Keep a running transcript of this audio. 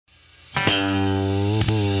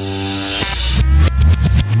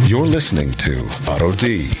You're listening to Auto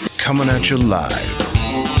D, coming at you live.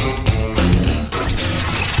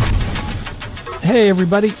 Hey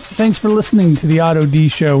everybody, thanks for listening to the Auto D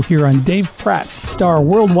Show here on Dave Pratt's Star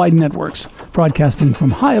Worldwide Networks, broadcasting from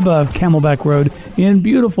high above Camelback Road in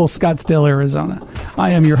beautiful Scottsdale, Arizona. I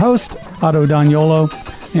am your host, Otto Daniolo,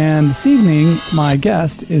 and this evening my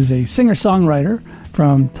guest is a singer-songwriter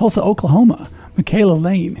from Tulsa, Oklahoma, Mikayla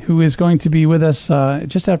Lane, who is going to be with us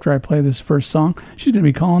just after I play this first song. She's going to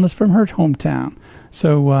be calling us from her hometown.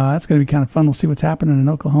 So that's going to be kind of fun. We'll see what's happening in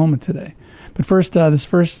Oklahoma today. But first, this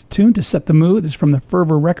first tune to set the mood is from the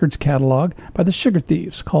Fervor Records catalog by the Sugar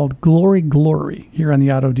Thieves called Glory, Glory here on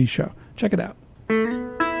the Auto D Show. Check it out.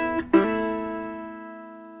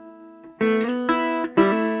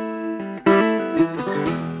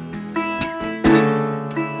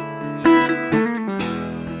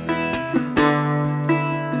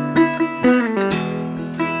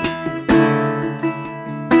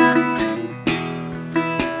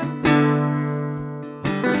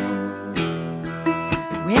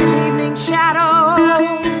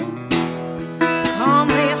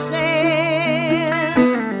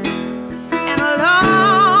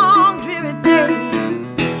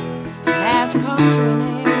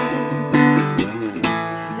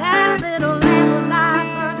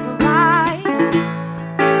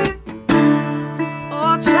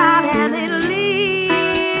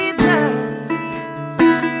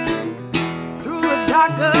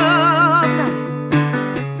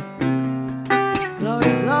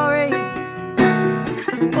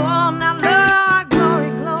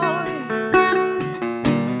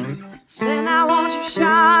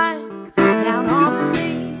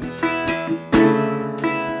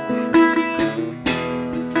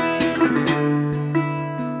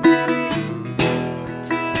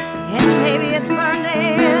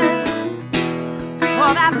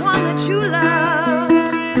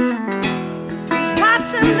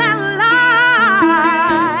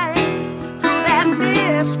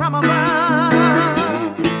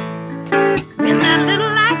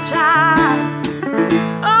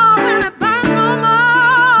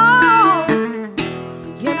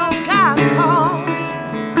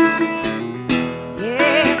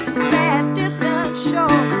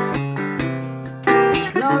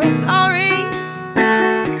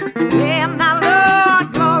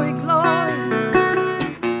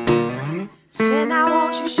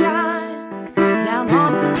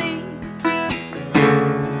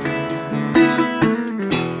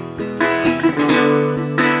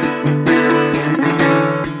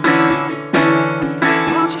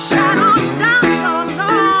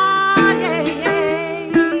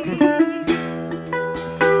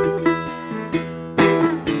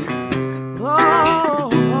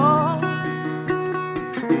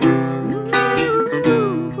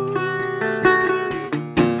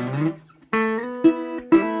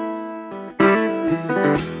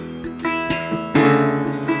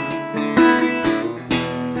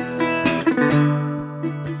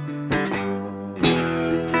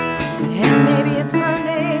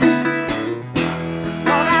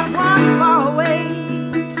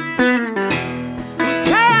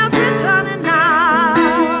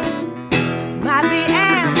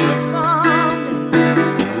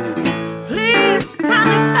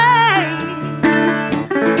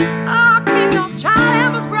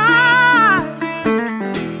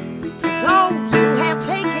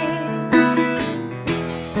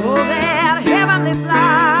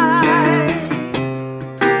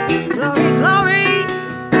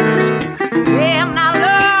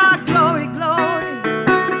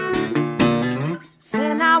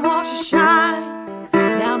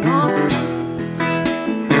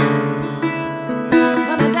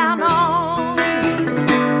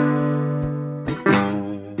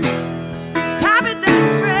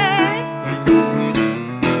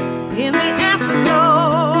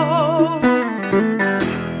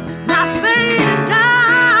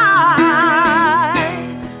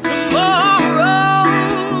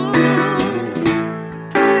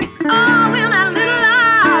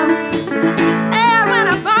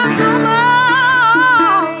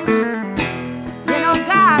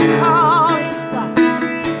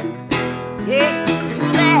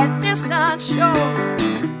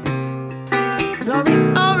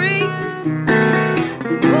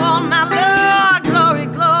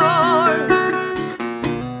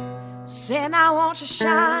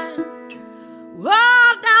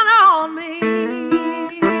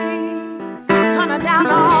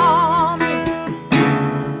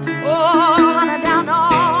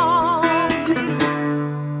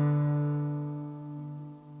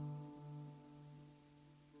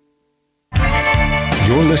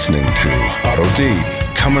 You're listening to Auto D,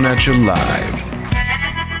 coming at you live.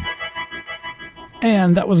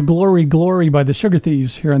 And that was Glory, Glory by the Sugar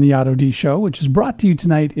Thieves here on the Auto D Show, which is brought to you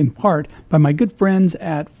tonight in part by my good friends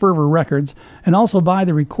at Fervor Records and also by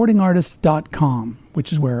therecordingartist.com,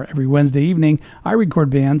 which is where every Wednesday evening I record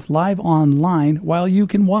bands live online while you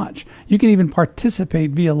can watch. You can even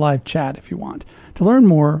participate via live chat if you want. To learn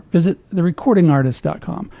more, visit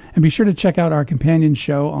therecordingartist.com and be sure to check out our companion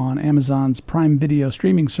show on Amazon's Prime Video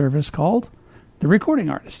streaming service called The Recording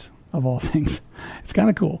Artist, of all things. It's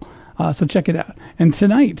kind of cool. So check it out. And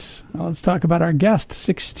tonight, let's talk about our guest,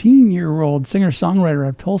 16-year-old singer-songwriter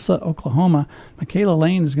of Tulsa, Oklahoma. Mikayla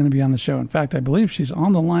Lane is going to be on the show. In fact, I believe she's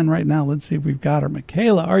on the line right now. Let's see if we've got her.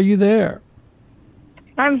 Mikayla, are you there?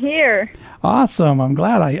 I'm here. Awesome. I'm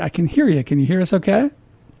glad I can hear you. Can you hear us okay?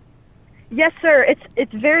 Yes, sir.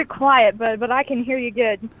 It's very quiet, but I can hear you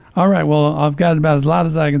good. All right. Well, I've got about as loud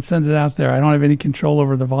as I can send it out there. I don't have any control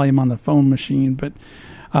over the volume on the phone machine, but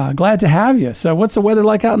glad to have you. So what's the weather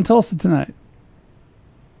like out in Tulsa tonight?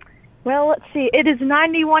 Well, let's see. It is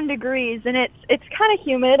 91 degrees, and it's kind of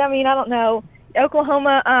humid. I mean, I don't know.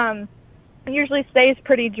 Oklahoma usually stays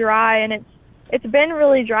pretty dry, and it's been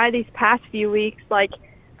really dry these past few weeks. Like,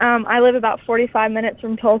 I live about 45 minutes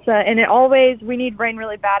from Tulsa, and we need rain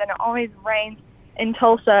really bad, and it always rains in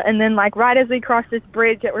Tulsa. And then, like, right as we cross this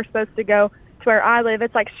bridge that we're supposed to go to where I live,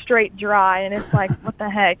 it's, like, straight dry, and it's like, what the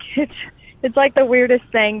heck? It's like the weirdest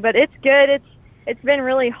thing, but it's good. It's been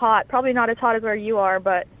really hot. Probably not as hot as where you are,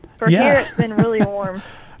 but here it's been really warm.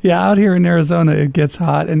 Yeah, out here in Arizona it gets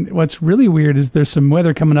hot, and what's really weird is there's some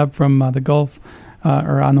weather coming up from the Gulf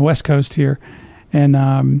or on the West Coast here,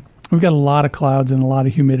 and we've got a lot of clouds and a lot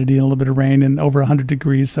of humidity and a little bit of rain and over 100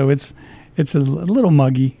 degrees, so it's a little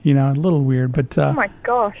muggy, a little weird, but oh my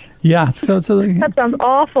gosh. Yeah, so that sounds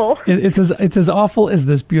awful. It's as awful as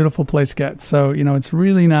this beautiful place gets. So it's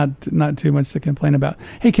really not too much to complain about.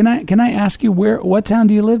 Hey, can I ask you what town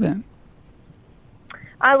do you live in?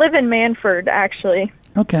 I live in Manford, actually.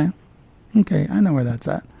 Okay, I know where that's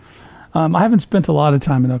at. I haven't spent a lot of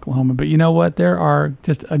time in Oklahoma, but you know what? There are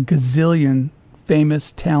just a gazillion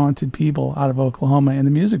famous, talented people out of Oklahoma in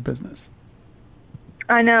the music business.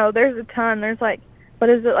 I know. There's a ton. There's like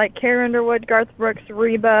Carrie Underwood, Garth Brooks,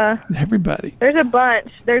 Reba. Everybody. There's a bunch.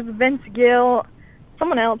 There's Vince Gill.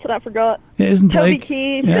 Someone else that I forgot. Yeah, isn't Blake? Toby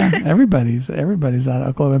Keith. Yeah, everybody's out of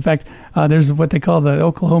Oklahoma. In fact, there's what they call the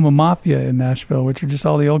Oklahoma Mafia in Nashville, which are just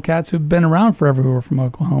all the old cats who've been around forever who are from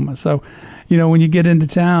Oklahoma. So, when you get into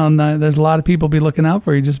town, there's a lot of people be looking out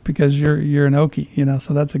for you just because you're an Okie.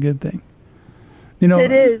 So that's a good thing.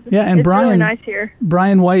 It is. Yeah, and it's Brian, really nice here.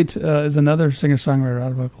 Brian White is another singer-songwriter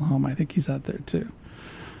out of Oklahoma. I think he's out there too.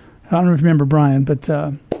 I don't remember Brian, but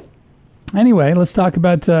anyway, let's talk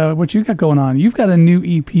about what you got going on. You've got a new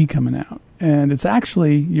EP coming out, and it's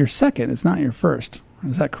actually your second. It's not your first.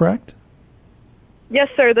 Is that correct? Yes,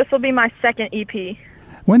 sir. This will be my second EP.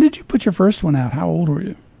 When did you put your first one out? How old were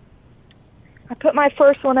you? I put my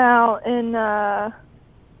first one out in, I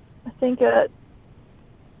think,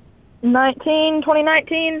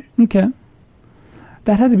 2019. Okay.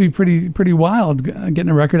 That had to be pretty wild, getting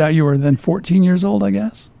a record out. You were then 14 years old, I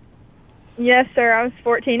guess? Yes, sir. I was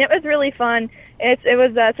 14. It was really fun. It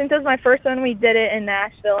was since it was my first one, we did it in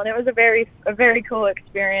Nashville, and it was a very cool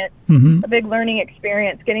experience, a big learning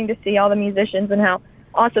experience, getting to see all the musicians and how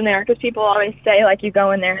awesome they are. Because people always say, like, you go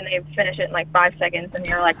in there and they finish it in like 5 seconds, and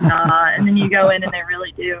you're like, nah, and then you go in and they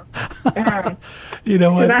really do. You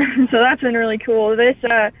know what? So that's been really cool. This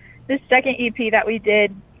second EP that we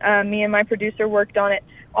did, me and my producer worked on it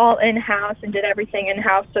all in-house and did everything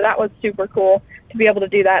in-house, so that was super cool to be able to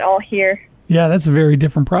do that all here. Yeah, that's a very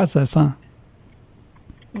different process, huh?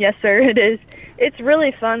 Yes, sir, it is. It's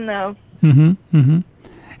really fun, though. Mm-hmm.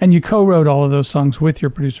 And you co-wrote all of those songs with your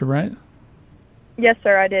producer, right? Yes,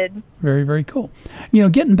 sir, I did. Very, very cool.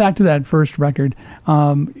 Getting back to that first record,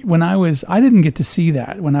 I didn't get to see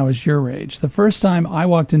that when I was your age. The first time I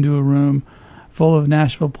walked into a room full of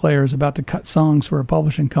Nashville players about to cut songs for a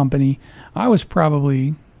publishing company, I was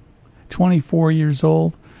probably 24 years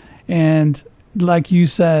old. And like you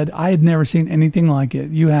said, I had never seen anything like it.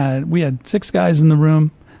 We had 6 guys in the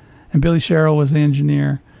room, and Billy Sherrill was the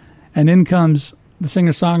engineer. And in comes the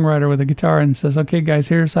singer-songwriter with a guitar and says, okay, guys,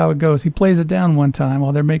 here's how it goes. He plays it down one time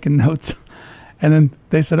while they're making notes. And then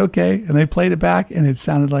they said, okay, and they played it back, and it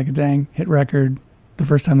sounded like a dang hit record the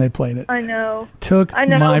first time they played it. I know. I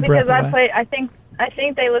know my breath away. I think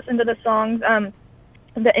they listened to the songs.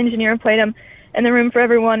 The engineer played them, in the room for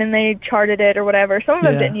everyone, and they charted it or whatever. Some of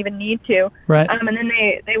them didn't even need to. Right. And then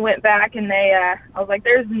they went back, and I was like,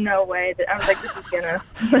 there's no way that, I was like, this is gonna.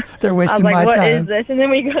 They're wasting my time. I was like, what is this? And then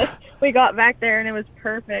we got back there, and it was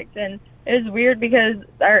perfect. And it was weird because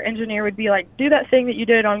our engineer would be like, do that thing that you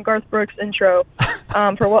did on Garth Brooks' intro.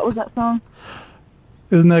 For what was that song?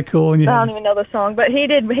 Isn't that cool? I don't even know the song, but he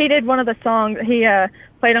did one of the songs. He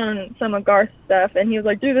played on some of Garth's stuff, and he was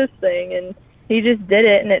like, do this thing, and he just did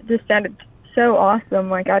it, and it just sounded so awesome.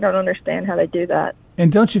 Like, I don't understand how they do that.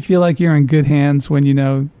 And don't you feel like you're in good hands when you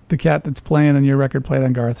know the cat that's playing on your record played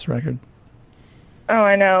on Garth's record? Oh,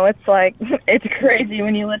 I know. It's like, it's crazy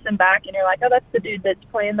when you listen back, and you're like, oh, that's the dude that's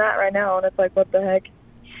playing that right now, and it's like, what the heck?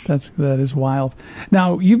 That is wild.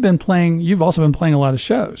 Now, you've also been playing a lot of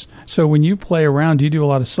shows. So when you play around, do you do a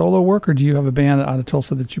lot of solo work, or do you have a band out of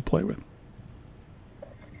Tulsa that you play with?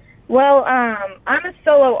 Well, I'm a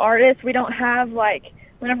solo artist. We don't have, like,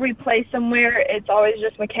 whenever we play somewhere, it's always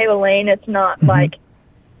just Mikayla Lane. It's not like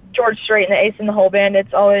George Strait and the Ace and the whole band.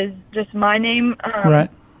 It's always just my name. Right.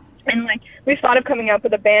 And, like, we've thought of coming up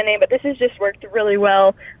with a band name, but this has just worked really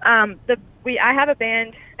well. I have a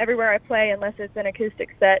band everywhere I play unless it's an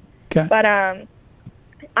acoustic set. Okay. But I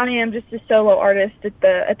am just a solo artist at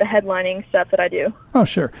the headlining stuff that I do. Oh,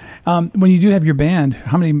 sure. When you do have your band,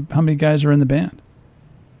 how many guys are in the band?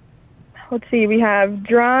 Let's see. We have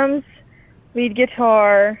drums, lead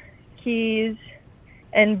guitar, keys,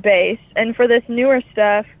 and bass. And for this newer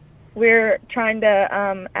stuff, we're trying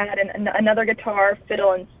to add another guitar,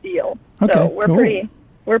 fiddle, and steel. Okay, so we're cool.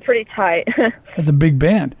 We're pretty tight. That's a big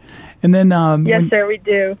band. And then yes, sir, we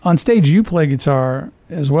do. On stage, you play guitar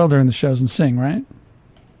as well during the shows and sing, right?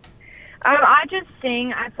 I just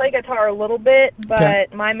sing. I play guitar a little bit, but Okay.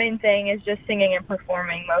 my main thing is just singing and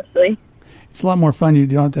performing mostly. It's a lot more fun. You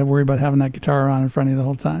don't have to worry about having that guitar on in front of you the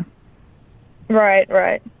whole time.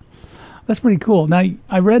 Right. That's pretty cool. Now,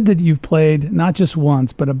 I read that you've played not just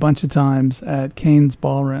once, but a bunch of times at Kane's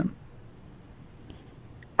Ballroom.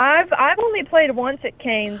 I've only played once at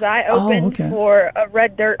Kane's. I opened for a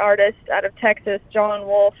Red Dirt artist out of Texas, John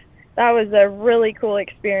Wolfe. That was a really cool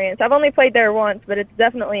experience. I've only played there once, but it's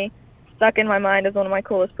definitely stuck in my mind as one of my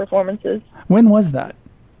coolest performances. When was that?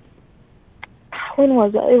 When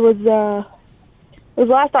was it? It was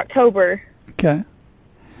last October. Okay.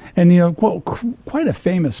 And, quite a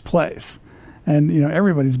famous place. And,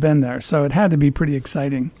 everybody's been there. So it had to be pretty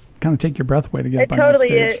exciting. Kind of take your breath away to get up on that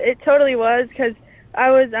stage. It totally was, because I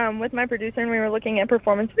was with my producer, and we were looking at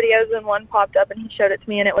performance videos, and one popped up, and he showed it to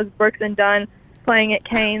me, and it was Brooks and Dunn playing at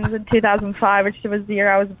Kane's in 2005, which was the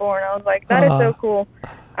year I was born. I was like, that is so cool.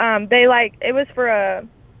 It was for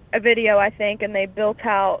a video, I think, and they built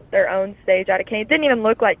out their own stage out of Kane's. It didn't even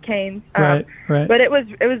look like Kane's. Right. But it was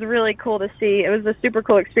really cool to see. It was a super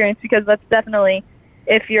cool experience, because that's definitely,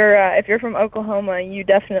 if you're from Oklahoma,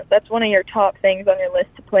 that's one of your top things on your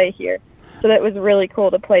list to play here. So that was really cool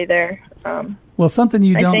to play there. Well, something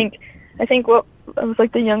you don't... I think I was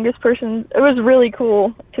like the youngest person. It was really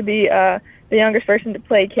cool to be the youngest person to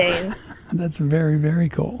play Kane's. That's very, very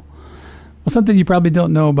cool. Well, something you probably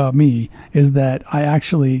don't know about me is that I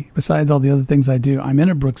actually, besides all the other things I do, I'm in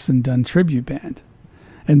a Brooks and Dunn tribute band.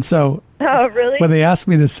 And so oh, really? When they asked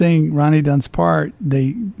me to sing Ronnie Dunn's part,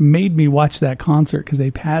 they made me watch that concert because they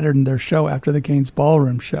patterned their show after the Kane's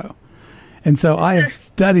Ballroom show. And so I have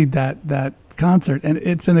studied that concert, and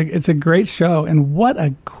it's a great show, and what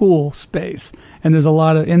a cool space. And there's a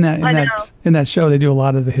lot of in that show they do a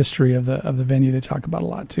lot of the history of the venue. They talk about a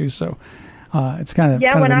lot too. So it's kind of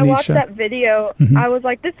when a I neat watched show. that video, I was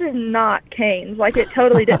like, this is not Kane's. Like, it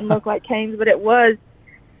totally didn't look like Kane's, but it was.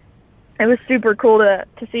 It was super cool to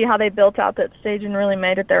see how they built out that stage and really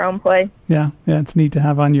made it their own place. Yeah, it's neat to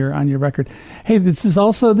have on your record. Hey, this is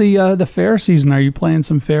also the fair season. Are you playing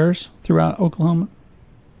some fairs throughout Oklahoma?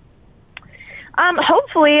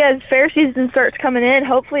 Hopefully, as fair season starts coming in,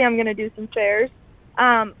 hopefully I'm going to do some fairs.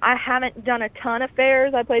 I haven't done a ton of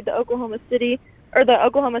fairs. I played the Oklahoma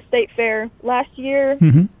State Fair last year,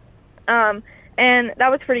 and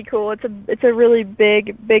that was pretty cool. It's a really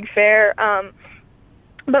big fair.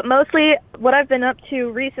 But mostly what I've been up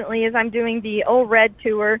to recently is I'm doing the Old Red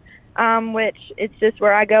Tour, which it's just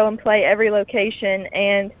where I go and play every location.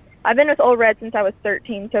 And I've been with Old Red since I was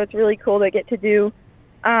 13, so it's really cool to get to do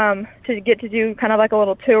kind of like a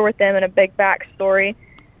little tour with them and a big backstory.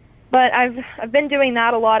 But I've been doing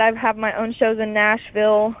that a lot. I have my own shows in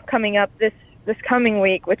Nashville coming up this coming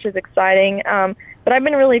week, which is exciting. But I've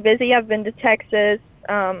been really busy. I've been to Texas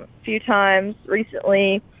a few times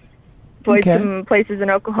recently. Played some places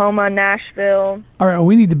in Oklahoma, Nashville. All right, well,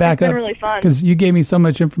 we need to back up. It's been really fun. Because you gave me so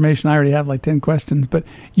much information. I already have like 10 questions. But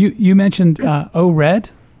you mentioned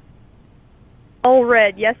O-Red? Old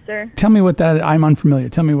Red, yes, sir. Tell me what that. I'm unfamiliar.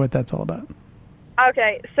 Tell me what that's all about.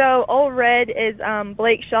 Okay, so Old Red is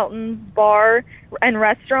Blake Shelton's bar and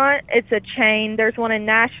restaurant. It's a chain. There's one in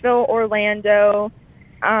Nashville, Orlando,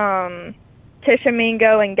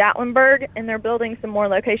 Tishomingo, and Gatlinburg, and they're building some more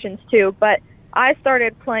locations too. But I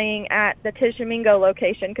started playing at the Tishomingo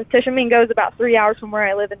location because Tishomingo is about 3 hours from where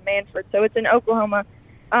I live in Manford, so it's in Oklahoma.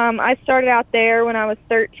 I started out there when I was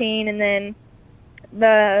 13, and then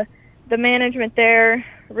the management there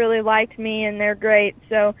really liked me, and they're great,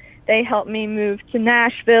 so they helped me move to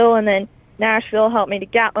Nashville, and then Nashville helped me to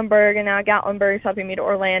Gatlinburg, and now Gatlinburg is helping me to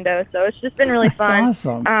Orlando. So it's just been really fun. That's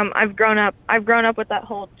awesome. I've grown up with that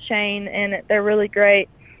whole chain, and they're really great,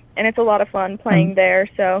 and it's a lot of fun playing there.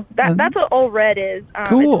 So that's what Old Red is.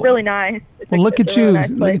 Cool. It's really nice. Look at you,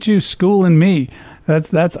 look at you schooling me.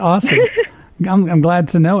 That's awesome. I'm glad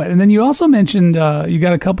to know it. And then you also mentioned you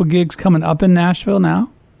got a couple gigs coming up in Nashville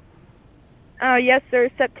now. Yes, sir.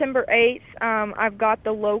 September 8th. I've got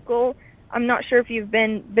the local. I'm not sure if you've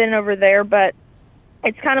been over there, but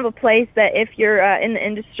it's kind of a place that if you're in the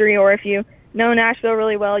industry or if you know Nashville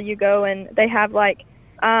really well, you go, and they have like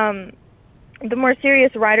the more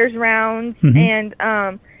serious writers rounds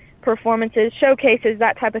and performances, showcases,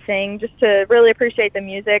 that type of thing, just to really appreciate the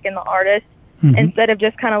music and the artists instead of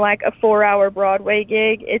just kind of like a 4-hour Broadway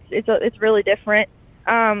gig. It's really different.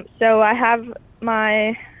 So I have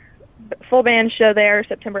my full band show there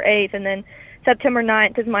September 8th, and then September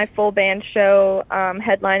 9th is my full band show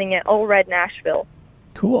headlining at Old Red Nashville.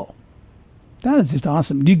 Cool. That is just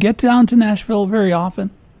awesome. Do you get down to Nashville very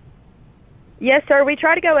often? Yes, sir. We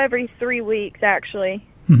try to go every 3 weeks, actually.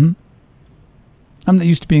 I'm not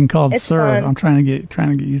used to being called sir. Fun. I'm trying to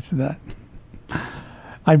get used to that.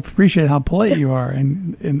 I appreciate how polite you are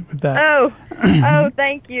and with that. Oh,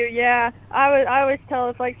 thank you. Yeah, I always tell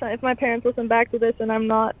if my parents listen back to this and I'm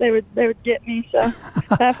not, they would get me. So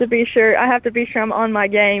I have to be sure I'm on my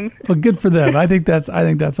game. Well, good for them. I think that's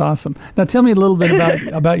awesome. Now tell me a little bit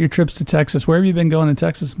about your trips to Texas. Where have you been going in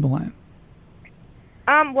Texas and playing?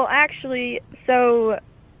 Well, actually, so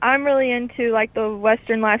I'm really into like the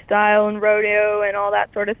Western lifestyle and rodeo and all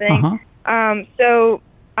that sort of thing. So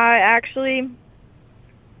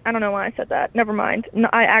I don't know why I said that. Never mind. No,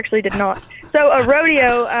 I actually did not. So a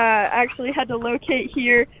rodeo actually had to locate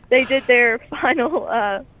here. They did their final,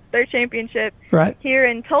 their championship here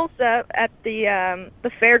in Tulsa at the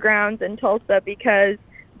fairgrounds in Tulsa because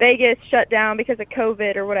Vegas shut down because of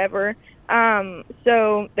COVID or whatever.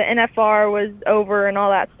 So the NFR was over and all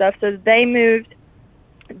that stuff. So they moved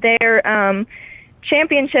their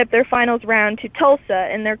championship, their finals round to Tulsa,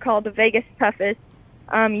 and they're called the Vegas Toughest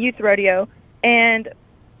Youth Rodeo. And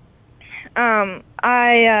I'm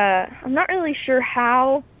not really sure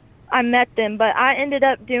how I met them, but I ended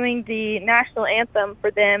up doing the national anthem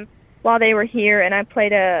for them while they were here, and I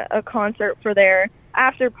played a concert for their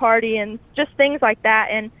after party and just things like that.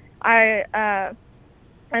 And I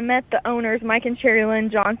met the owners, Mike and Sherry Lynn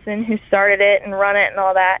Johnson, who started it and run it and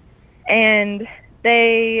all that, and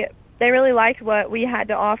they really liked what we had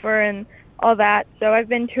to offer and all that. So I've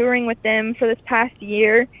been touring with them for this past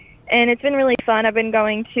year, and it's been really fun. I've been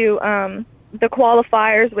going to the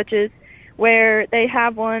qualifiers, which is where they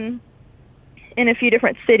have one in a few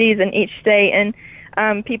different cities in each state, and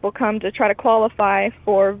people come to try to qualify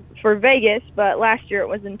for Vegas, but last year it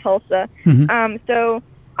was in Tulsa. So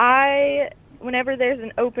whenever there's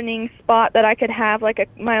an opening spot that I could have like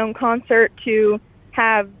my own concert to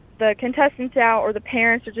have the contestants out or the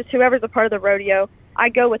parents or just whoever's a part of the rodeo, I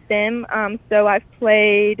go with them. So I've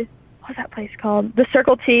played, what's that place called? The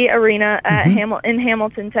Circle T Arena at in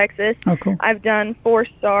Hamilton, Texas. Oh, cool. I've done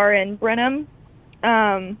 4-Star in Brenham.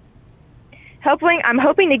 I'm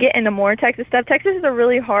hoping to get into more Texas stuff. Texas is a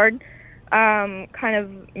really hard kind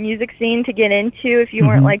of music scene to get into if you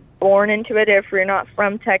weren't like born into it, if you're not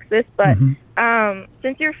from Texas. But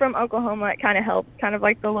since you're from Oklahoma, it kind of helps, kind of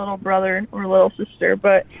like the little brother or little sister.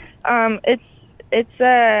 But it's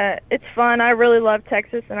fun. I really love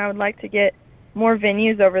Texas, and I would like to get more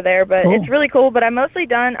venues over there. But it's really cool. But I've mostly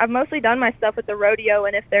done my stuff at the rodeo,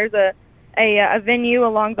 and if there's a venue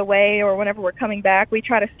along the way or whenever we're coming back, we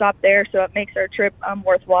try to stop there so it makes our trip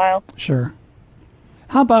worthwhile. Sure.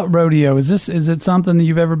 How about rodeo? Is it something that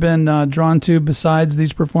you've ever been drawn to besides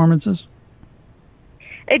these performances?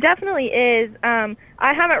 It definitely is. I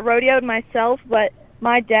haven't rodeoed myself, but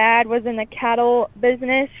my dad was in the cattle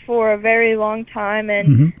business for a very long time,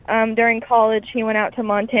 and during college he went out to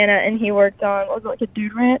Montana and he worked on, what was it, like a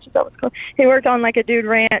dude ranch? Is that what it's called? He worked on like a dude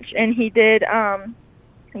ranch, and he did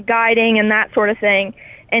guiding and that sort of thing,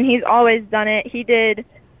 and he's always done it. He did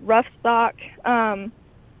rough stock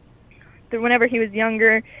whenever he was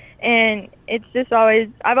younger, and it's just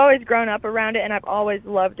I've always grown up around it, and I've always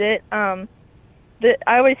loved it. I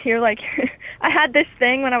always hear, like, I had this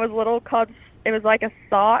thing when I was little called, it was like a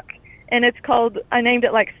sock, and it's called, I named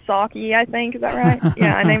it like Socky, I think, is that right?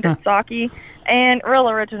 Yeah, I named it Socky, and real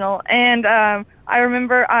original. And I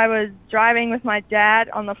remember I was driving with my dad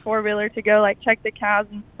on the four-wheeler to go, like, check the cows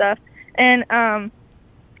and stuff, and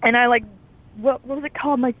I, like, what was it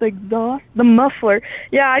called, like the exhaust? The muffler.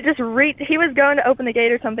 Yeah, I just he was going to open the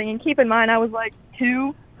gate or something, and keep in mind, I was like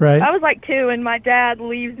 2. Right. I was like 2, and my dad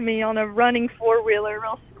leaves me on a running four-wheeler,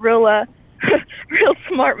 real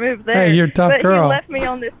smart move there. Hey, you're a tough girl. He left me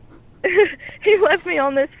on this, he left me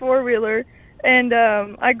on this four-wheeler, and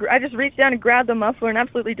I just reached down and grabbed the muffler and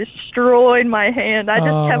absolutely destroyed my hand. I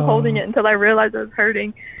just kept holding it until I realized I was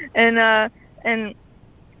hurting, and then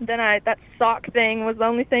that sock thing was the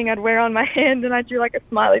only thing I'd wear on my hand, and I drew like a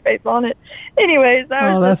smiley face on it. Anyways,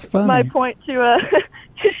 that was just my point to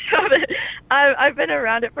show that I've been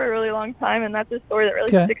around it for a really long time, and that's a story that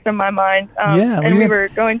really sticks in my mind. And we were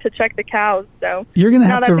going to check the cows, so you're gonna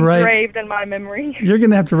have to write, engraved in my memory. You're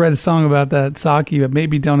going to have to write a song about that socky, but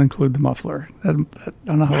maybe don't include the muffler. I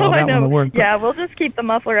don't know how well that one will work. Yeah, we'll just keep the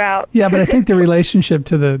muffler out. Yeah, but I think the relationship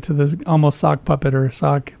to the almost sock puppet or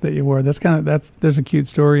sock that you wore, there's a cute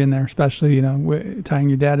story in there, especially, tying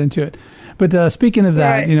your dad into it. But speaking of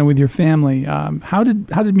that, right. With your family, how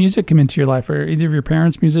did music come into your life? Are either of your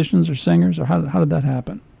parents musicians or singers, or how did that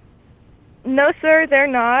happen? No, sir, they're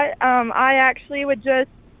not. I actually would just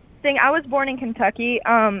sing. I was born in Kentucky,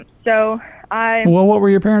 so I... Well, what were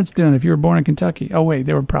your parents doing if you were born in Kentucky? Oh, wait,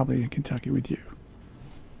 they were probably in Kentucky with you.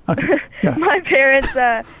 Okay. My parents,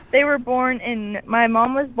 they were my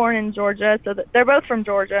mom was born in Georgia, so they're both from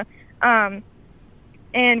Georgia.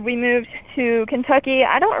 And we moved to Kentucky.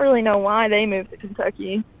 I don't really know why they moved to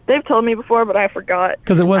Kentucky. They've told me before, but I forgot.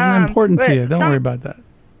 Because it wasn't important to you. Don't worry about that.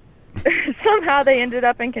 Somehow they ended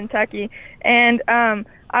up in Kentucky. And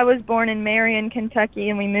I was born in Marion, Kentucky,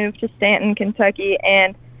 and we moved to Stanton, Kentucky.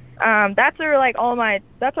 And that's where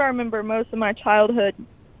I remember most of my childhood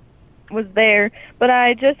was there. But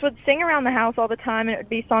I just would sing around the house all the time, and it would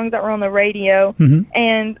be songs that were on the radio. Mm-hmm.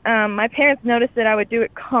 And my parents noticed that I would do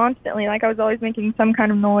it constantly, like I was always making some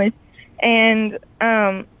kind of noise. And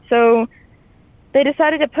so they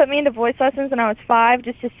decided to put me into voice lessons when I was 5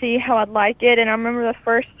 just to see how I'd like it. And I remember the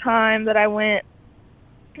first time that I went,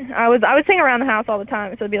 I would sing around the house all the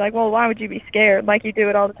time. So it'd be like, well, why would you be scared? Like, you do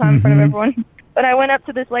it all the time in front of everyone. But I went up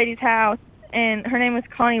to this lady's house, and her name was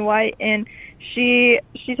Connie White, and she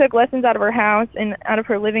took lessons out of her house and out of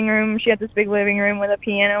her living room. She had this big living room with a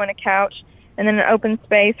piano and a couch and then an open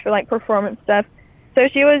space for, like, performance stuff. So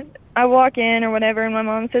I walk in or whatever, and my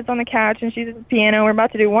mom sits on the couch, and she's at the piano. We're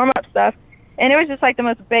about to do warm-up stuff. And it was just, like, the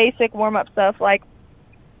most basic warm-up stuff, like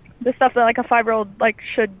the stuff that, like, a 5-year-old, like,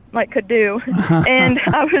 could do. And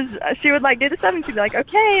she would, like, do the stuff, and she'd be like,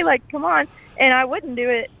 okay, like, come on. And I wouldn't do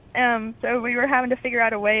it. So we were having to figure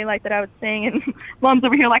out a way, like, that I would sing, and Mom's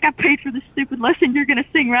over here like, I paid for this stupid lesson, you're going to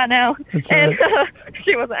sing right now. That's right. And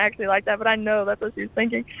she wasn't actually like that, but I know that's what she was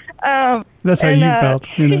thinking. That's how you felt,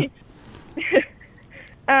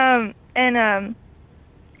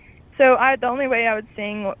 So the only way I would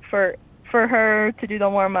sing for her to do the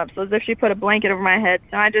warm-ups was if she put a blanket over my head.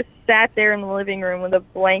 So I just sat there in the living room with a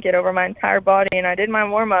blanket over my entire body, and I did my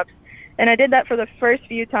warm-ups. And I did that for the first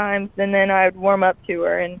few times, and then I would warm up to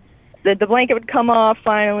her, and the blanket would come off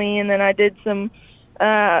finally, and then I did some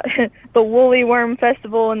the Woolly Worm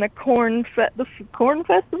Festival and the Corn Festival. The Corn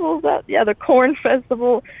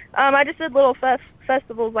Festival. I just did little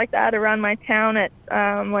festivals like that around my town at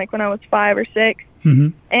like when I was 5 or 6. Mm-hmm.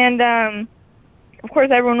 And of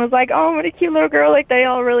course, everyone was like, "Oh, what a cute little girl!" Like, they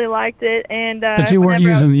all really liked it. And but you weren't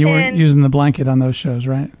using the blanket on those shows,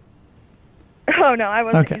 right? Oh, no, I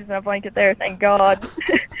wasn't using a blanket there, thank God.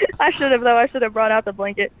 I should have, though. I should have brought out the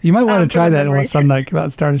blanket. You might want to try that some night. Come out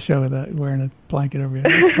and start a show with that, wearing a blanket over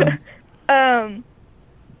your head.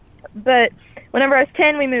 But whenever I was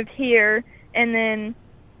 10, we moved here, and then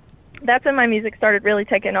that's when my music started really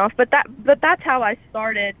taking off. But that's how I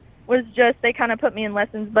started, was just they kind of put me in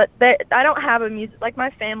lessons. But I don't have a like,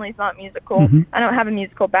 my family's not musical. Mm-hmm. I don't have a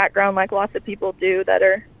musical background like lots of people do that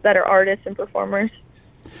are artists and performers.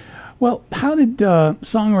 Well, how did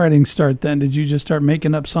songwriting start then? Did you just start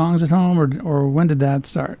making up songs at home, or when did that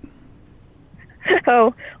start?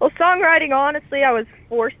 Oh, well, songwriting, honestly, I was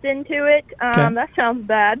forced into it. Okay. That sounds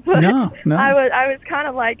bad, but no. I was kind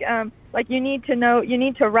of like you need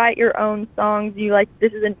to write your own songs. You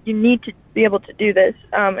need to be able to do this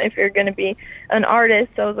if you're going to be an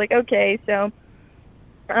artist. So I was like, okay. So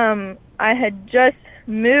I had just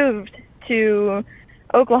moved to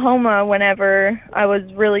Oklahoma whenever I was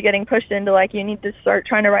really getting pushed into, like, you need to start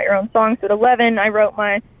trying to write your own songs. So at 11, I wrote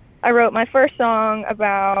my first song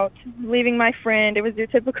about leaving my friend. It was your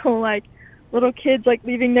typical, like, little kids, like,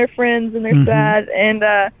 leaving their friends and they're sad. And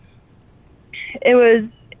it was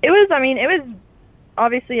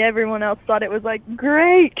obviously everyone else thought it was, like,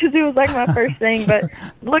 great because it was, like, my first thing. But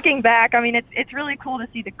looking back, I mean, it's really cool to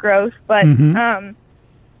see the growth. But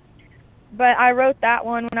but I wrote that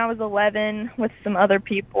one when I was 11 with some other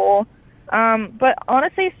people. But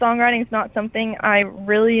honestly, songwriting is not something I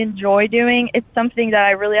really enjoy doing. It's something that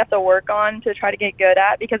I really have to work on to try to get good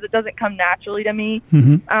at because it doesn't come naturally to me.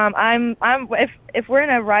 If we're in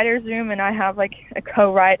a writer's room and I have, like, a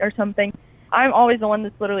co-write or something, I'm always the one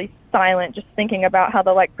that's literally silent, just thinking about how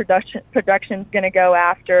the, like, production's going to go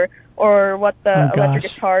after, or what the electric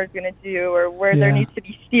guitar is going to do, or where there needs to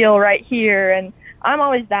be steel right here. And I'm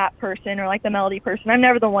always that person, or, like, the melody person. I'm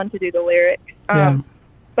never the one to do the lyrics.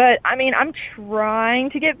 But, I mean, I'm trying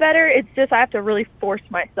to get better. It's just I have to really force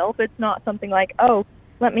myself. It's not something like, oh,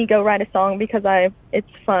 let me go write a song because it's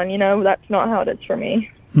fun. You know, that's not how it is for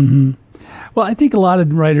me. Well, I think a lot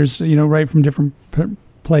of writers, you know, write from different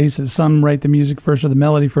places. Some write the music first or the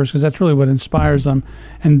melody first because that's really what inspires them.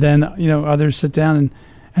 And then, you know, others sit down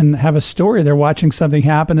and have a story. They're watching something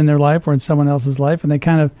happen in their life or in someone else's life, and they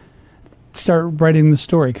kind of start writing the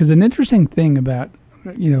story. Because an interesting thing about,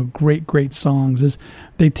 you know, great songs is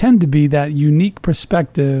they tend to be that unique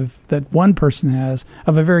perspective that one person has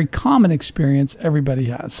of a very common experience everybody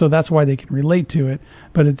has. So that's why they can relate to it.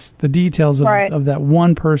 But it's the details of that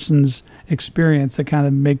one person's experience that kind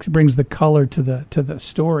of brings the color to the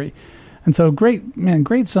story. And so great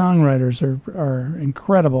songwriters are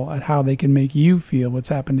incredible at how they can make you feel what's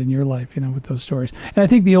happened in your life, you know, with those stories. And I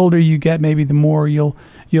think the older you get, maybe the more you'll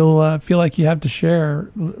feel like you have to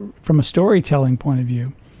share from a storytelling point of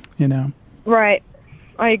view, you know. Right.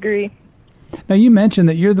 I agree. Now, you mentioned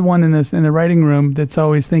that you're the one in the writing room that's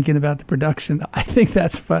always thinking about the production. I think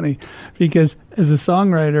that's funny because as a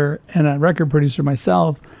songwriter and a record producer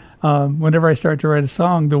myself, whenever I start to write a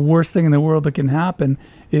song, the worst thing in the world that can happen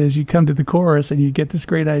is you come to the chorus and you get this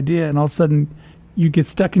great idea, and all of a sudden you get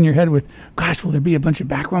stuck in your head with, gosh, will there be a bunch of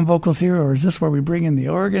background vocals here, or is this where we bring in the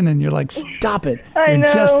organ? And you're like, stop it.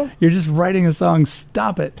 You're just writing a song.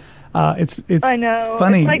 Stop it. It's I know.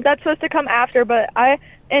 Funny. It's like that's supposed to come after, but me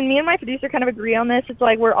and my producer kind of agree on this. It's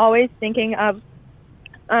like we're always thinking of,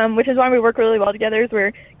 which is why we work really well together, is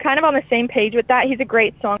we're kind of on the same page with that. He's a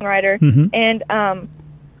great songwriter, and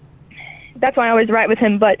that's why I always write with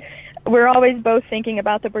him, but we're always both thinking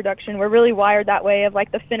about the production. We're really wired that way of,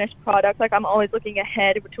 like, the finished product. Like, I'm always looking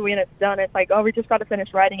ahead to when it's done. It's like, oh, we just got to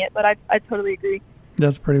finish writing it, but I totally agree.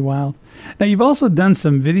 That's pretty wild. Now, you've also done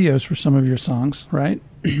some videos for some of your songs, right?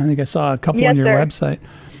 I think I saw a couple on your website.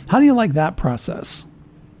 How do you like that process?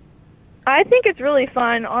 I think it's really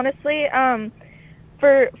fun, honestly.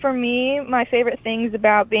 For me, my favorite things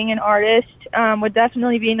about being an artist would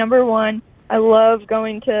definitely be, number one, I love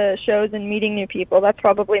going to shows and meeting new people. That's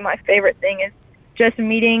probably my favorite thing, is just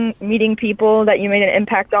meeting people that you made an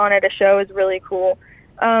impact on at a show is really cool.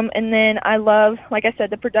 And then I love, like I said,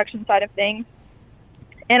 the production side of things.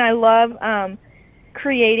 And I love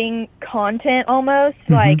creating content almost.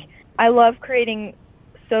 Like, I love creating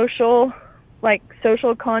social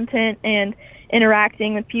content and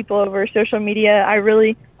interacting with people over social media. I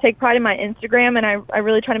really take pride in my Instagram, and I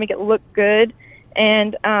really try to make it look good.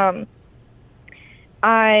 And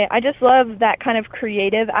I just love that kind of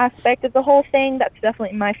creative aspect of the whole thing. That's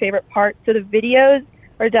definitely my favorite part. So the videos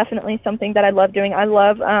are definitely something that I love doing. I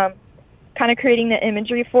love kind of creating the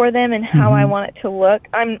imagery for them and how I want it to look.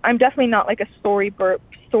 I'm definitely not like a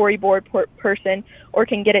storyboard person or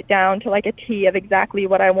can get it down to like a T of exactly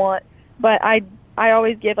what I want. But I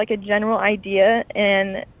always give like a general idea,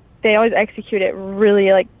 and they always execute it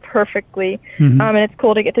really like perfectly. And it's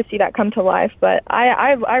cool to get to see that come to life. But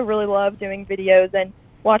I really love doing videos and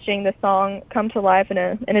watching the song come to life in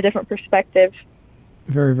a different perspective.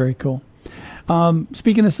 Very, very cool.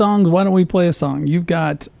 Speaking of songs, why don't we play a song? You've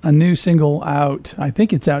got a new single out. I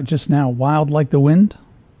think it's out just now, Wild Like the Wind.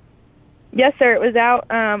 Yes, sir. It was out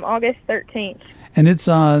August 13th. And it's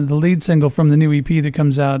the lead single from the new EP that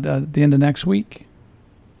comes out at the end of next week?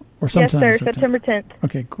 Or sometime yes, sir. September 10th.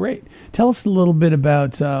 Okay, great. Tell us a little bit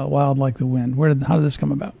about Wild Like the Wind. How did this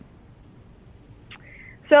come about?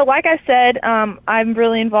 So, like I said, I'm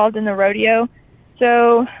really involved in the rodeo.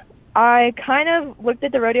 So I kind of looked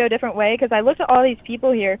at the rodeo a different way, because I looked at all these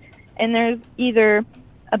people here, and there's either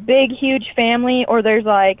a big, huge family, or there's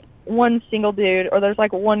like one single dude, or there's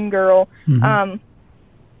like one girl. And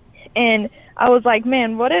I was like,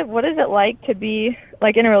 man, what is it like to be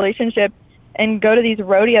like in a relationship and go to these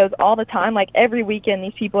rodeos all the time. Like every weekend,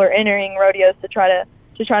 these people are entering rodeos to try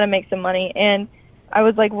to make some money. And I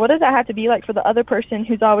was like, what does that have to be like for the other person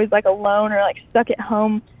who's always like alone or like stuck at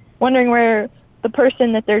home, wondering where the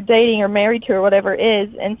person that they're dating or married to or whatever is.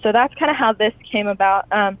 And so that's kind of how this came about.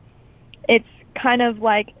 It's kind of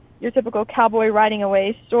like your typical cowboy riding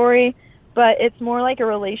away story, but it's more like a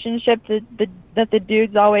relationship that the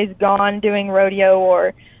dude's always gone doing rodeo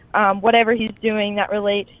or whatever he's doing that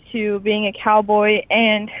relates to being a cowboy.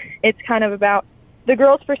 And it's kind of about the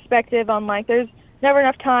girl's perspective on like there's never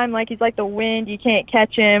enough time, like he's like the wind, you can't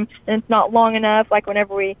catch him, and it's not long enough, like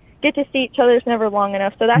whenever we get to see each other, it's never long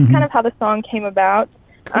enough. So that's kind of how the song came about.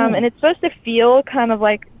 Cool. And it's supposed to feel kind of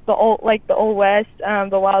like the old West,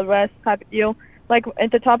 the Wild West type of deal. Like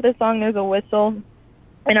at the top of the song there's a whistle,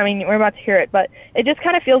 and I mean we're about to hear it, but it just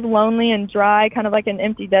kind of feels lonely and dry, kind of like an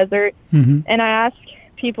empty desert. And I ask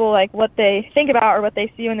people like what they think about or what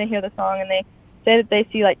they see when they hear the song, and they say that they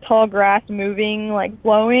see like tall grass moving, like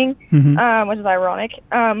blowing, which is ironic.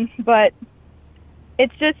 But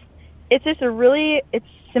it's just it's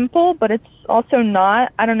simple, but it's also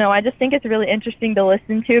not. I don't know. I just think it's really interesting to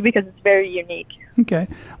listen to because it's very unique. Okay.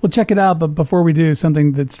 Well, check it out. But before we do,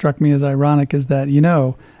 something that struck me as ironic is that,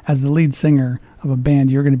 as the lead singer of a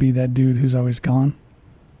band, you're going to be that dude who's always gone.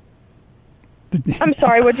 I'm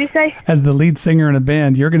sorry, what'd you say? As the lead singer in a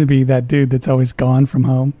band, you're going to be that dude that's always gone from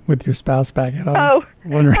home with your spouse back at home. Oh,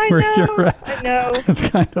 wondering where you're at. I know. It's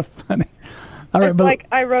kind of funny. All right, it's but like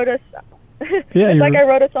I wrote a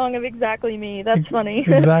song of exactly me. That's funny.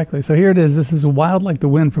 Exactly. So here it is. This is Wild Like the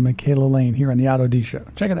Wind from Mikayla Lane here on the Auto D Show.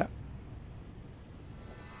 Check it out.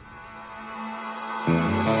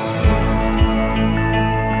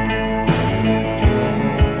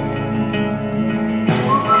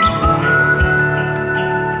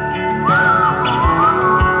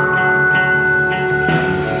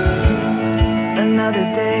 Another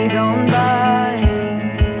day gone by,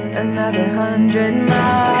 another 100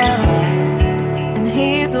 miles, and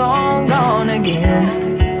he's long gone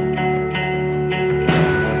again.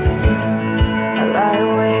 I lie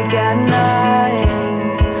awake at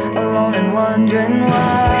night, alone and wondering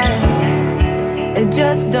why it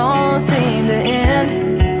just don't seem to end.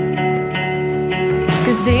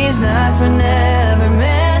 'Cause these nights were never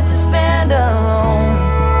meant to spend alone,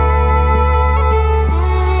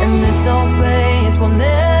 and this old place will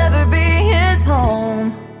never be his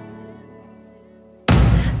home.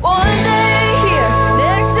 One day here,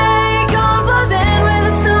 next day gone, blows in with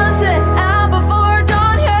the sunset out before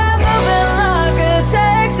dawn. Yeah, moving like a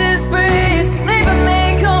Texas breeze, leaving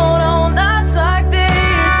me cold on nights like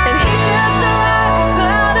these. And he's just like a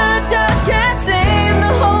cloud of dust, can't seem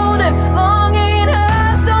to hold him long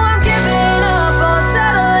enough. So I'm giving up on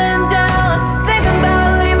settling down, thinking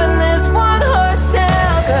about leaving this one-horse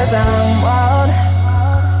town. 'Cause I'm wild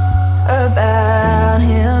about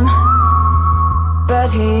him, but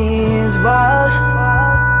he's wild,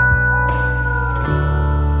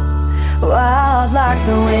 wild like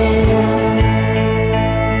the wind.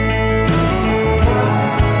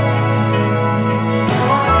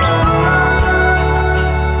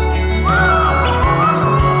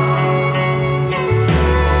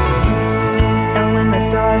 And when the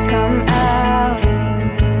stars come out,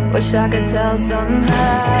 wish I could tell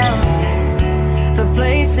somehow the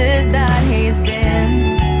places that he's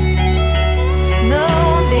been. No,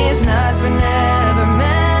 these nights were never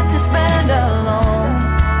meant to spend alone,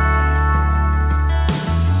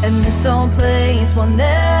 and this old place will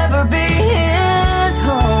never be his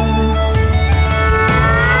home.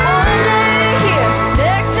 One day here,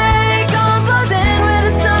 next day gone, blows in with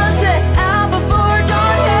the sunset out before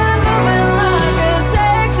dawn. Yeah, moving like a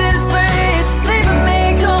Texas breeze, leaving me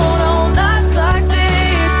cold on nights like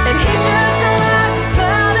these. And he's just like a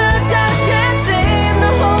cloud of dust, can't seem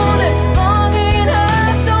to hold it long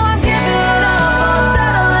enough. So I'm giving up on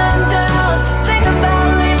settling down, thinking about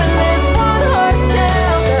leaving this one-horse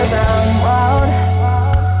town. 'Cause I'm wild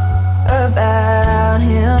about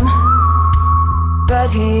him, but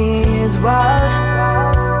he's wild,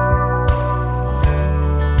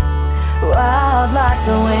 wild like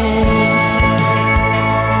the wind.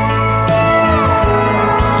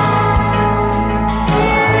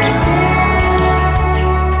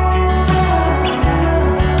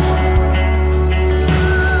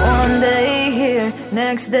 One day here,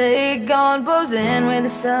 next day gone, blows in with the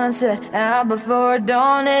sunset out before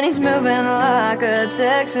dawn. And he's moving like a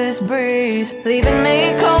Texas breeze, leaving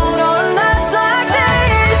me cold on nights like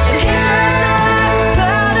these. And he's just like a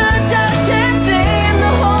cloud of dust, can't seem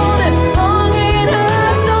to hold it long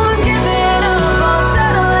enough. So I'm giving up on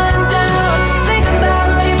settling down, thinking about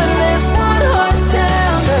leaving this one-horse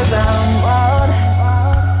town. 'Cause I'm wild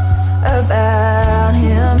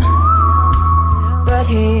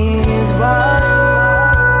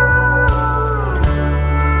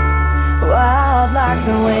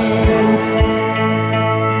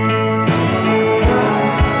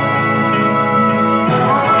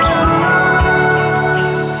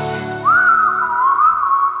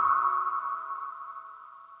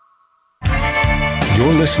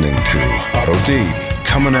listening to Auto D,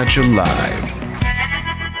 coming at you live.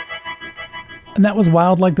 And that was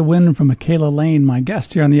Wild Like the Wind from Mikayla Lane, my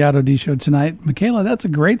guest here on the Auto D Show tonight. Mikayla, that's a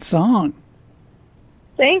great song.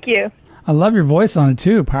 Thank you. I love your voice on it,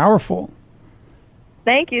 too. Powerful.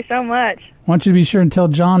 Thank you so much. I want you to be sure and tell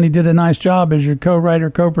John he did a nice job as your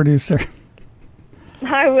co-writer, co-producer.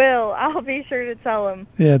 I will. I'll be sure to tell him.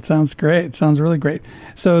 Yeah, it sounds great. It sounds really great.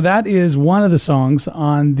 So that is one of the songs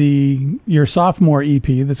on your sophomore EP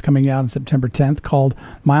that's coming out on September 10th called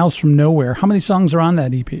Miles from Nowhere. How many songs are on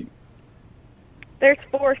that EP? There's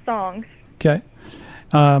 4 songs. Okay.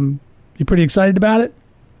 You pretty excited about it?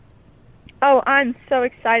 Oh, I'm so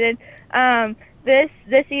excited. This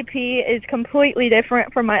EP is completely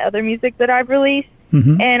different from my other music that I've released,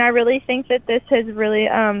 and I really think that this has really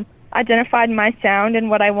identified my sound and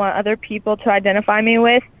what I want other people to identify me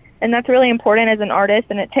with, and that's really important as an artist,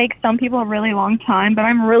 and it takes some people a really long time, but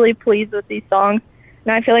I'm really pleased with these songs,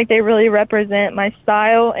 and I feel like they really represent my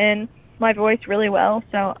style and my voice really well,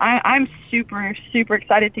 so I'm super, super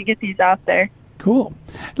excited to get these out there. Cool.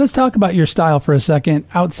 Let's talk about your style for a second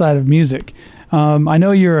outside of music. I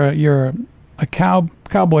know you're a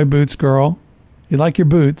cowboy boots girl. You like your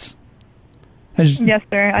boots. Yes,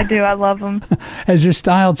 sir. I do. I love them. Has your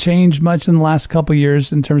style changed much in the last couple of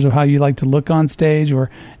years in terms of how you like to look on stage, or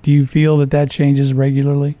do you feel that changes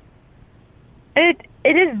regularly? It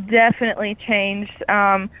has definitely changed.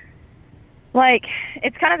 Like,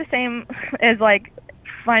 it's kind of the same as like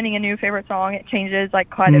finding a new favorite song. It changes like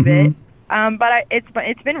quite a bit. But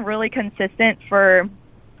it's been really consistent for,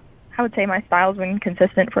 I would say my style's been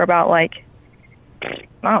consistent for about like, I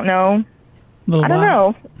don't know. I don't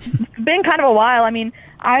know. It's been kind of a while. I mean,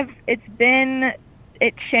 it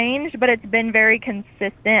changed, but it's been very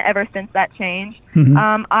consistent ever since that change.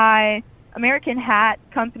 American Hat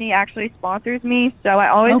Company actually sponsors me, so I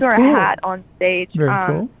always wear a hat on stage. Very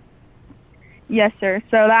cool. Yes, sir.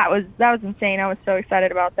 So that was insane. I was so excited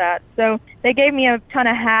about that. So they gave me a ton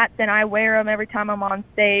of hats, and I wear them every time I'm on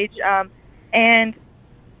stage. And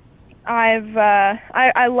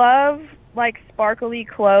I love like sparkly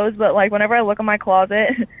clothes, but like whenever I look in my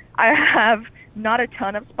closet, I have not a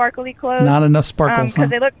ton of sparkly clothes. Not enough sparkles, because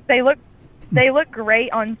they look great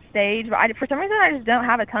on stage, but for some reason I just don't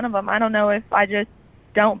have a ton of them. I don't know if I just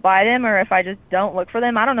don't buy them or if I just don't look for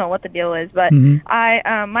them. I don't know what the deal is, but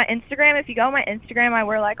my Instagram, if you go on my Instagram, I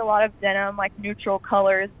wear like a lot of denim, like neutral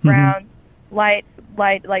colors, brown, light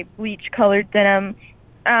like bleach colored denim,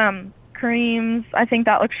 creams. I think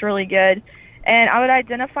that looks really good. And I would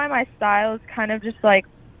identify my style as kind of just like,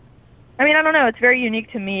 I mean, I don't know, it's very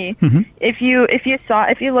unique to me. If you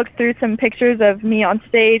look through some pictures of me on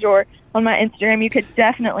stage or on my Instagram, you could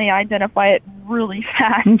definitely identify it really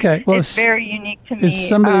fast. Okay, well, it's very unique to me. If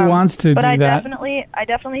somebody wants to do that, I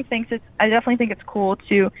definitely think it's cool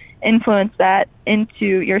to influence that into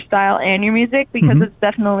your style and your music, because it's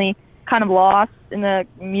definitely kind of lost in the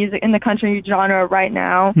country genre right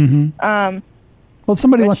now. Well, if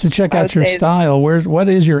somebody wants to check out your style, what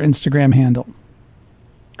is your Instagram handle?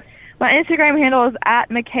 My Instagram handle is at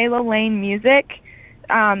Mikayla Lane Music.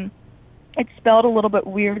 It's spelled a little bit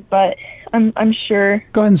weird, but I'm sure.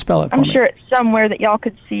 Go ahead and spell it for me. I'm sure it's somewhere that y'all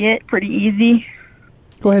could see it pretty easy.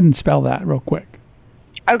 Go ahead and spell that real quick.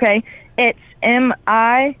 Okay, it's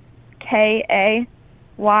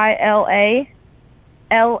MikaylaLane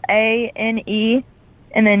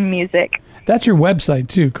and then music. That's your website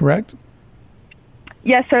too, correct?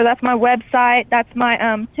 Yes, sir. That's my website. That's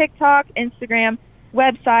my TikTok, Instagram,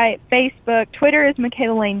 website, Facebook. Twitter is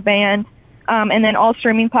Mikayla Lane Band. And then all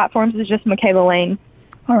streaming platforms is just Mikayla Lane.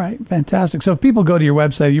 All right, fantastic. So if people go to your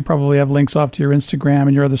website, you probably have links off to your Instagram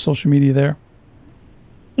and your other social media there.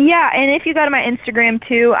 Yeah, and if you go to my Instagram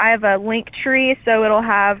too, I have a link tree, so it'll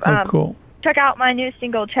have cool. Check out my new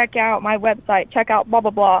single, check out my website, check out blah, blah,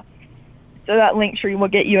 blah. So that link tree will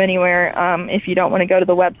get you anywhere if you don't want to go to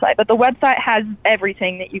the website. But the website has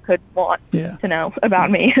everything that you could want to know about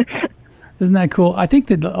me. Isn't that cool? I think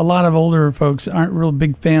that a lot of older folks aren't real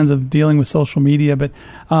big fans of dealing with social media, but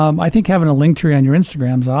I think having a link tree on your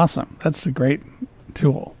Instagram is awesome. That's a great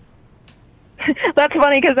tool. That's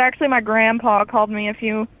funny because actually my grandpa called me a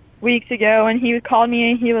few weeks ago, and he called me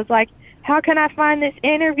and he was like, how can I find this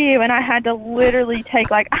interview? And I had to literally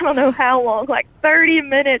take I don't know how long, 30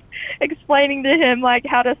 minutes explaining to him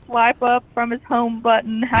how to swipe up from his home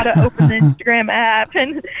button, how to open the Instagram app.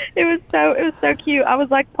 And it was so cute. I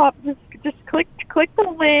was like, Pop, just click the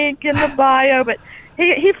link in the bio. But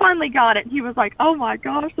he finally got it. He was like, oh my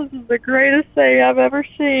gosh, this is the greatest thing I've ever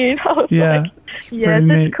seen. I was like, yes,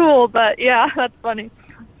 it's cool, but yeah, that's funny.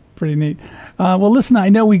 pretty neat. Well, listen, I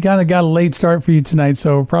know we kind of got a late start for you tonight,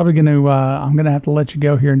 so we're probably going to, I'm going to have to let you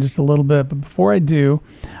go here in just a little bit. But before I do,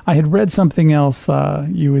 I had read something else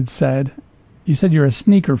you had said. You said you're a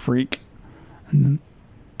sneaker freak. And then,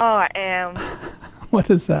 Oh, I am.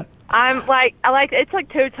 what is that? I'm like, it's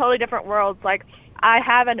like two totally different worlds. Like, I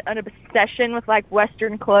have an obsession with like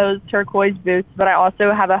Western clothes, turquoise boots, but I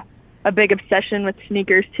also have a big obsession with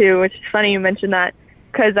sneakers too, which is funny you mentioned that,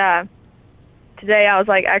 because today I was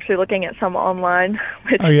like actually looking at some online.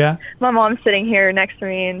 Which Oh, yeah? my mom's sitting here next to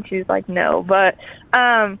me and she's like, no, but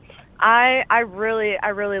I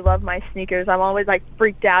really love my sneakers. I'm always like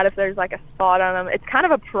freaked out if there's like a spot on them. It's kind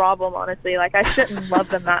of a problem, honestly. Like, I shouldn't love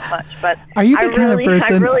them that much, but Are you the kind of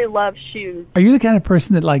person? I really love shoes. Are you the kind of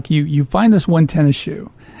person that like you find this one tennis shoe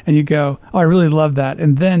and you go, oh, I really love that,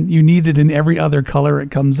 and then you need it in every other color it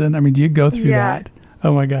comes in? I mean, do you go through that?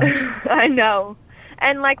 Oh my gosh. I know.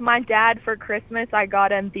 And like my dad for Christmas, I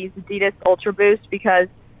got him these Adidas Ultra Boost because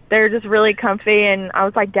they're just really comfy, and I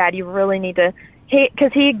was like, Dad, you really need to.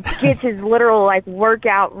 Because he gets his literal like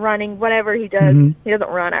workout running, whatever he does. Mm-hmm. He doesn't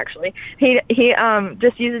run actually. He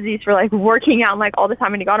just uses these for like working out and like all the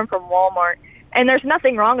time, and he got them from Walmart. And there's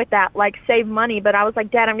nothing wrong with that, like save money. But I was like,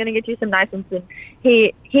 Dad, I'm gonna get you some nice ones. And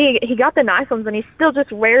he got the nice ones, and he still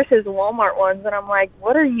just wears his Walmart ones. And I'm like,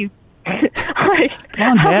 what are you? Like,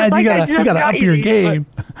 come on, Dad, like, you gotta up your game.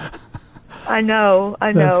 I know.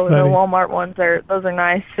 That's The funny. Walmart ones are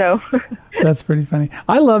nice. So That's pretty funny.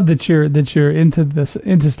 I love that you're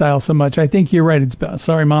into style so much. I think you're right.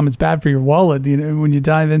 Sorry, Mom, it's bad for your wallet, when you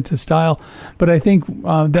dive into style. But I think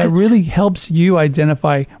that really helps you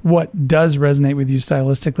identify what does resonate with you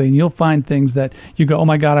stylistically, and you'll find things that you go, oh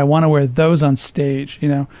my God, I want to wear those on stage.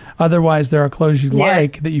 Otherwise, there are clothes you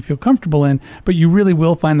like that you feel comfortable in, but you really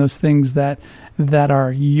will find those things that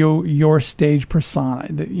are your stage persona.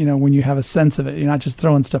 That, when you have a sense of it, you're not just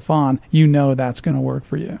throwing stuff on. That's going to work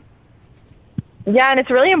for you. yeah, and it's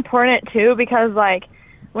really important too, because like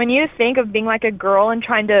when you think of being like a girl and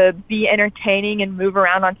trying to be entertaining and move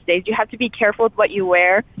around on stage, you have to be careful with what you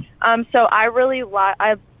wear. So I really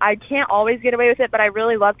I can't always get away with it, but I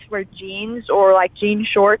really love to wear jeans or like jean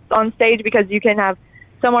shorts on stage because you can have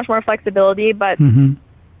so much more flexibility. But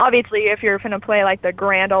obviously, if you're going to play like the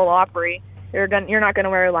Grand Ole Opry, you're not gonna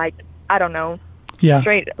wear like, I don't know,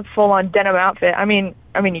 straight full on denim outfit. I mean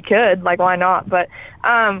you could, like, why not? But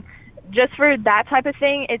just for that type of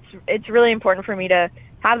thing, it's really important for me to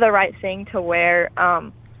have the right thing to wear.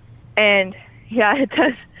 And yeah, it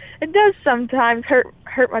does sometimes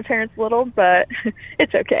hurt my parents a little, but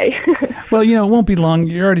it's okay. Well, it won't be long.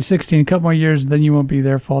 You're already 16. A couple more years, then you won't be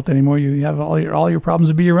their fault anymore. You have all your problems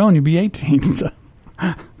will be your own. You'll be 18. So.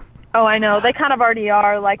 Oh, I know. They kind of already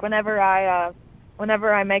are. Like, whenever I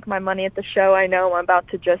make my money at the show, I know I'm about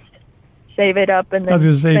to just save it up and then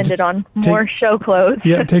spend it on more show clothes.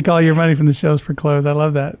 Yeah, take all your money from the shows for clothes. I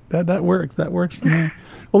love that. That works. That works for me.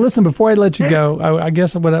 Well, listen, before I let you go, I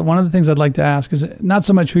guess one of the things I'd like to ask is not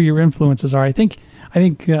so much who your influences are. I think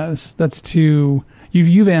that's too.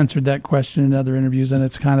 You've answered that question in other interviews, and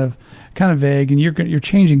it's kind of vague, and you're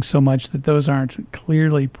changing so much that those aren't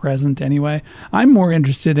clearly present anyway. I'm more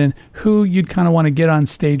interested in who you'd kind of want to get on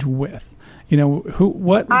stage with.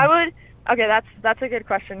 What I would. Okay, that's a good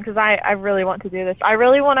question, because I really want to do this. I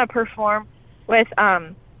really want to perform with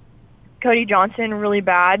Cody Johnson really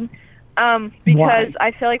bad, because Why?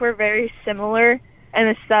 I feel like we're very similar in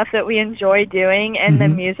the stuff that we enjoy doing and the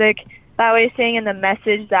music that we sing and the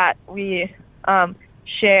message that we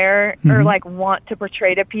share or like want to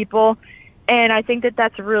portray to people. And I think that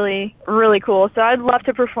that's really, really cool. So I'd love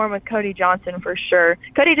to perform with Cody Johnson for sure.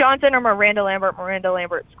 Cody Johnson or Miranda Lambert. Miranda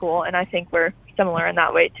Lambert's cool, and I think we're similar in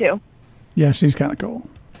that way too. Yeah, she's kind of cool.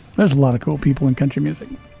 There's a lot of cool people in country music.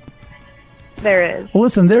 There is. Well,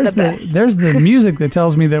 listen, there's the music that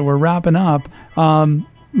tells me that we're wrapping up.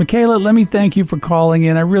 Mikayla, let me thank you for calling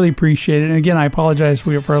in. I really appreciate it. And again, I apologize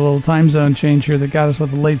for a little time zone change here that got us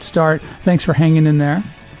with a late start. Thanks for hanging in there.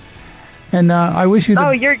 And I wish you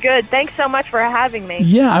Oh, you're good. Thanks so much for having me.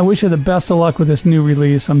 Yeah, I wish you the best of luck with this new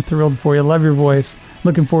release. I'm thrilled for you. Love your voice.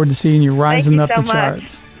 Looking forward to seeing you rising up the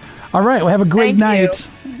charts. All right, well, have a great night.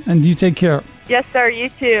 And you take care. Yes, sir. You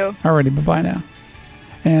too. All righty, bye-bye now.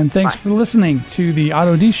 And thanks for listening to the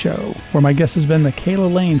Otto D Show, where my guest has been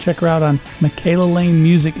Mikayla Lane. Check her out on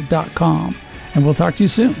MikaylaLanemusic.com. And we'll talk to you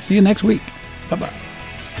soon. See you next week. Bye-bye.